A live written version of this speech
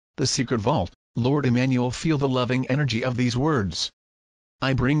the secret vault, Lord Emmanuel. Feel the loving energy of these words.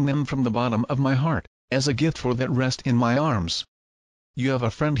 I bring them from the bottom of my heart, as a gift for that rest in my arms. You have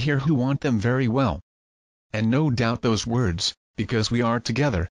a friend here who want them very well. And no doubt those words, because we are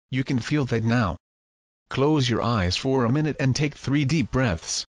together, you can feel that now. Close your eyes for a minute and take 3 deep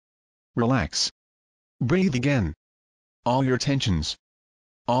breaths. Relax. Breathe again. All your tensions,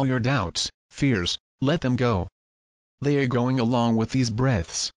 all your doubts, fears, let them go. They are going along with these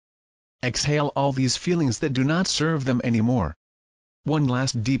breaths. Exhale all these feelings that do not serve them anymore. One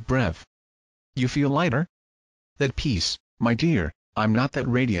last deep breath. You feel lighter? That peace, my dear, I'm not that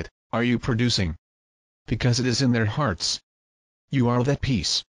radiant, are you producing? Because it is in their hearts. You are that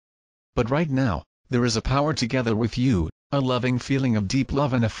peace. But right now, there is a power together with you, a loving feeling of deep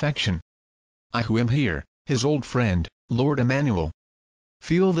love and affection. I who am here, his old friend, Lord Emmanuel.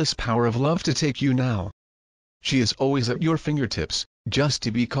 Feel this power of love to take you now. She is always at your fingertips, just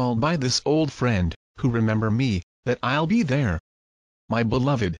to be called by this old friend, who remember me, that I'll be there. My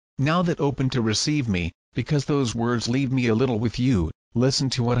beloved, now that open to receive me, because those words leave me a little with you, listen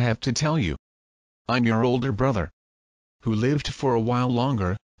to what I have to tell you. I'm your older brother, who lived for a while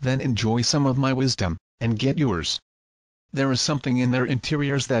longer, then enjoy some of my wisdom, and get yours. There is something in their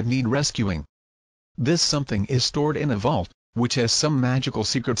interiors that need rescuing. This something is stored in a vault, which has some magical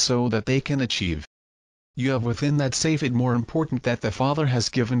secret so that they can achieve. You have within that safe it more important that the Father has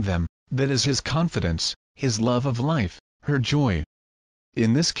given them, that is His confidence, His love of life, her joy.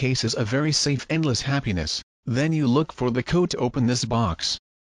 In this case is a very safe endless happiness. Then you look for the code to open this box.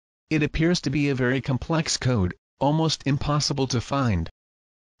 It appears to be a very complex code, almost impossible to find.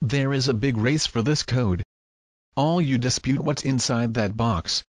 There is a big race for this code. All you dispute what's inside that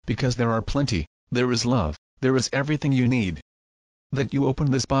box, because there are plenty, there is love, there is everything you need. That you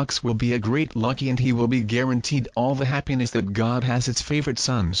open this box will be a great lucky and he will be guaranteed all the happiness that God has its favorite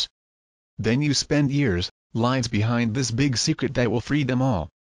sons. Then you spend years, lives behind this big secret that will free them all.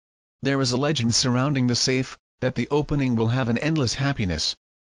 There is a legend surrounding the safe, that the opening will have an endless happiness.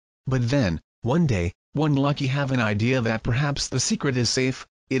 But then, one day, one lucky have an idea that perhaps the secret is safe,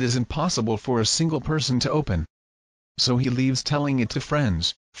 it is impossible for a single person to open. So he leaves telling it to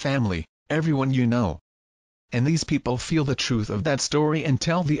friends, family, everyone you know. And these people feel the truth of that story and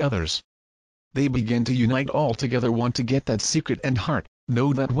tell the others. They begin to unite all together, want to get that secret and heart,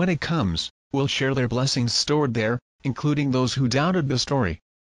 know that when it comes, will share their blessings stored there, including those who doubted the story.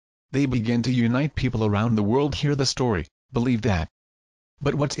 They begin to unite people around the world, hear the story, believe that.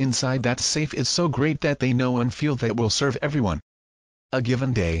 But what's inside that safe is so great that they know and feel that will serve everyone. A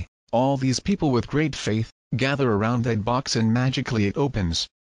given day, all these people with great faith, gather around that box and magically it opens.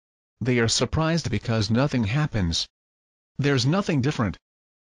 They are surprised because nothing happens. There's nothing different.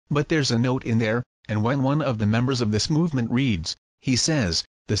 But there's a note in there, and when one of the members of this movement reads, he says,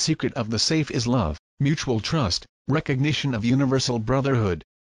 the secret of the safe is love, mutual trust, recognition of universal brotherhood.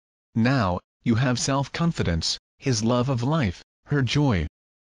 Now, you have self-confidence, His love of life, her joy.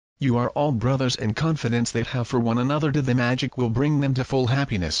 You are all brothers, and confidence they have for one another to the magic will bring them to full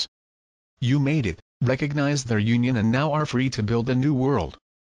happiness. You made it, recognized their union, and now are free to build a new world.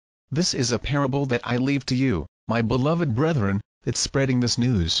 This is a parable that I leave to you, my beloved brethren, that spreading this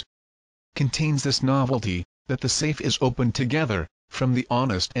news contains this novelty, that the safe is opened together, from the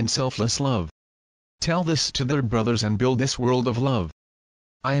honest and selfless love. Tell this to their brothers and build this world of love.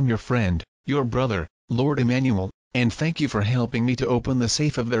 I am your friend, your brother, Lord Emmanuel, and thank you for helping me to open the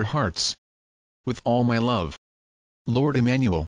safe of their hearts. With all my love. Lord Emmanuel.